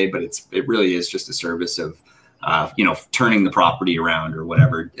end of the day, but it really is just a service of, turning the property around or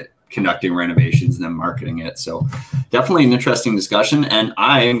whatever, conducting renovations and then marketing it. So definitely an interesting discussion. And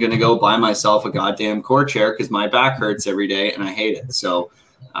I am going to go buy myself a goddamn CoreChair because my back hurts every day and I hate it. So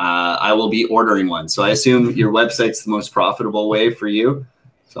I will be ordering one. So I assume your website's the most profitable way for you.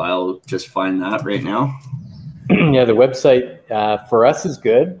 So I'll just find that right now. Yeah, the website for us is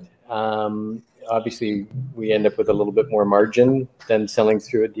good. Obviously, we end up with a little bit more margin than selling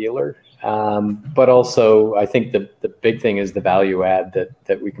through a dealer. But also, I think the big thing is the value add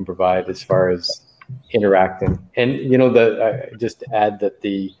that we can provide as far as interacting. And just add that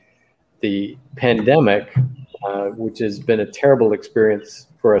the pandemic, which has been a terrible experience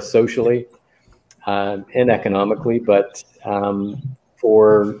for us socially and economically, but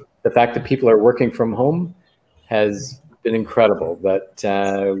for the fact that people are working from home has been incredible.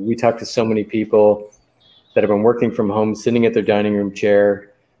 That we talked to so many people that have been working from home, sitting at their dining room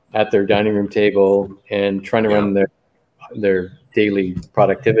chair, at their dining room table, and trying to run their daily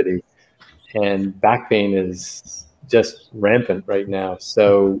productivity. And back pain is just rampant right now.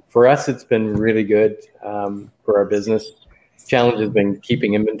 So for us, it's been really good for our business. Challenge has been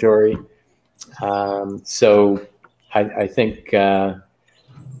keeping inventory. So I think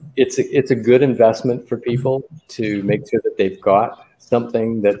it's a good investment for people to make sure that they've got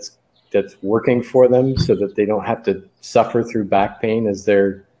something that's working for them, so that they don't have to suffer through back pain as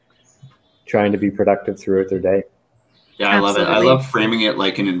they're trying to be productive throughout their day. Yeah, I love it. I love framing it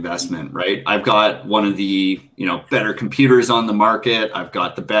like an investment, right? I've got one of the, better computers on the market. I've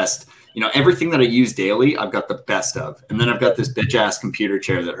got the best, everything that I use daily, I've got the best of. And then I've got this bitch ass computer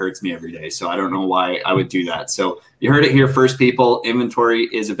chair that hurts me every day. So I don't know why I would do that. So you heard it here first, people. Inventory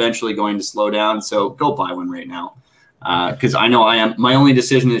is eventually going to slow down. So go buy one right now. Because I know I am. My only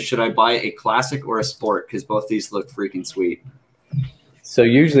decision is, should I buy a classic or a sport? Because both these look freaking sweet. So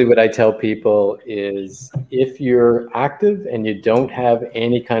usually what I tell people is, if you're active and you don't have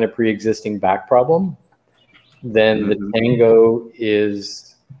any kind of pre-existing back problem, then the Tango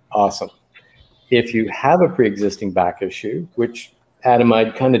is awesome. If you have a pre-existing back issue, which Adam,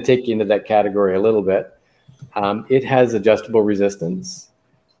 I'd kind of take you into that category a little bit, it has adjustable resistance.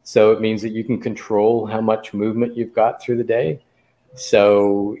 So it means that you can control how much movement you've got through the day.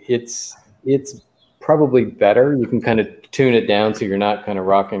 So it's probably better. You can kind of tune it down so you're not kind of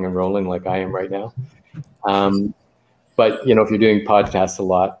rocking and rolling like I am right now. But if you're doing podcasts a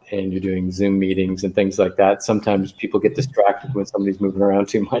lot and you're doing Zoom meetings and things like that, sometimes people get distracted when somebody's moving around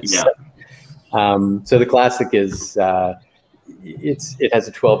too much. Yeah. So the Classic is it has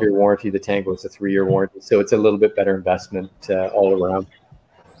a 12-year warranty. The Tango is a 3-year warranty, so it's a little bit better investment all around.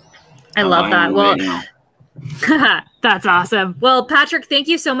 I love that. Well, that's awesome. Well, Patrick, thank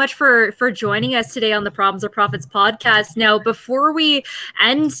you so much for joining us today on the Problems or Profits podcast. Now, before we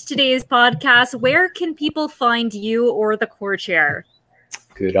end today's podcast, where can people find you or the CoreChair?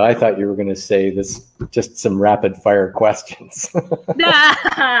 Good. I thought you were going to say this, just some rapid fire questions.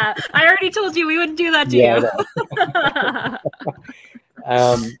 I already told you we wouldn't do that to you.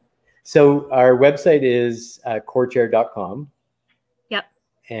 So our website is CoreChair.com.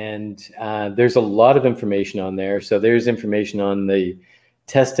 And there's a lot of information on there. So there's information on the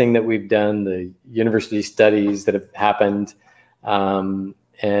testing that we've done, the university studies that have happened, and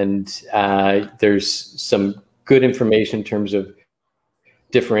there's some good information in terms of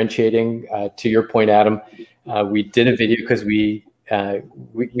differentiating. To your point, Adam, we did a video because we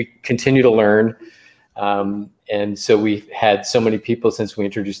continue to learn. And so we've had so many people since we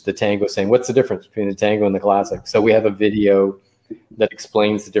introduced the Tango saying, what's the difference between the Tango and the Classic? So we have a video that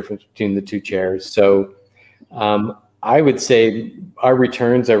explains the difference between the two chairs. So I would say our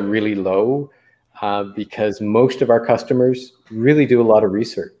returns are really low because most of our customers really do a lot of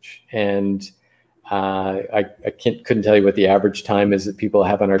research. And I couldn't tell you what the average time is that people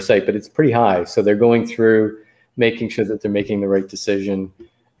have on our site, but it's pretty high. So they're going through, making sure that they're making the right decision.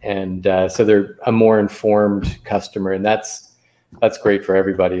 And so they're a more informed customer, and that's great for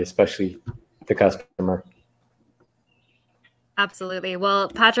everybody, especially the customer. Absolutely. Well,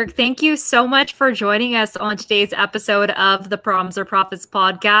 Patrick, thank you so much for joining us on today's episode of the Problems or Profits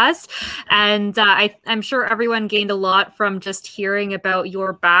podcast. And I'm sure everyone gained a lot from just hearing about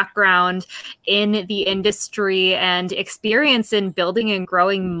your background in the industry and experience in building and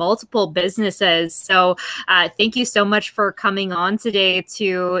growing multiple businesses. So thank you so much for coming on today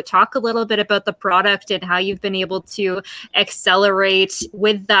to talk a little bit about the product and how you've been able to accelerate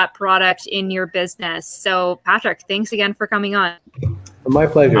with that product in your business. So Patrick, thanks again for coming on. My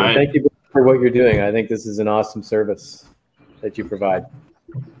pleasure. Right. Thank you for what you're doing. I think this is an awesome service that you provide.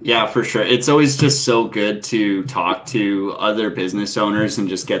 Yeah, for sure. It's always just so good to talk to other business owners and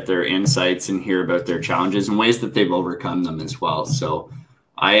just get their insights and hear about their challenges and ways that they've overcome them as well. So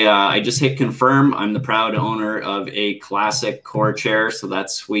I just hit confirm. I'm the proud owner of a Classic CoreChair, so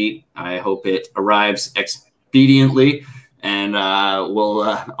that's sweet. I hope it arrives expediently. And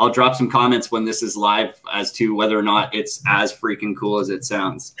I'll drop some comments when this is live as to whether or not it's as freaking cool as it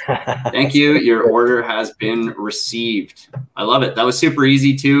sounds. Thank you. Your order has been received. I love it. That was super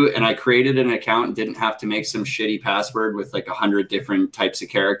easy too. And I created an account and didn't have to make some shitty password with like 100 different types of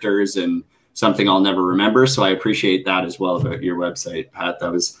characters and something I'll never remember. So I appreciate that as well about your website, Pat.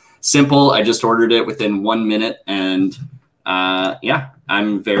 That was simple. I just ordered it within 1 minute, and yeah,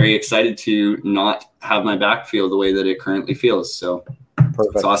 I'm very excited to not have my back feel the way that it currently feels. So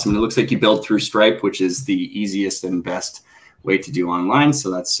perfect. It's awesome. It looks like you build through Stripe, which is the easiest and best way to do online. So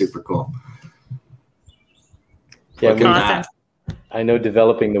that's super cool. Yeah, awesome. I know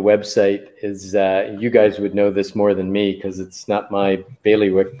developing the website is, you guys would know this more than me because it's not my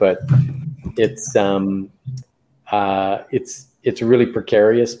bailiwick, but it's really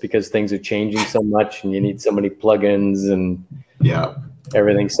precarious because things are changing so much and you need so many plugins and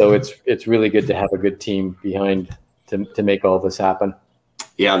everything. So it's really good to have a good team behind to make all this happen.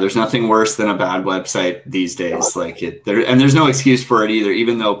 Yeah, there's nothing worse than a bad website these days. Like and there's no excuse for it either,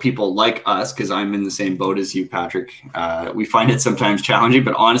 even though people like us, because I'm in the same boat as you, Patrick. We find it sometimes challenging,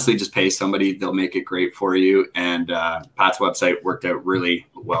 but honestly, just pay somebody, they'll make it great for you. And Pat's website worked out really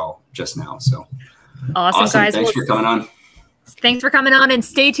well just now. So awesome guys. Thanks for coming on. Thanks for coming on, and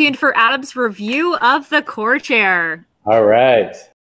stay tuned for Adam's review of the CoreChair. All right.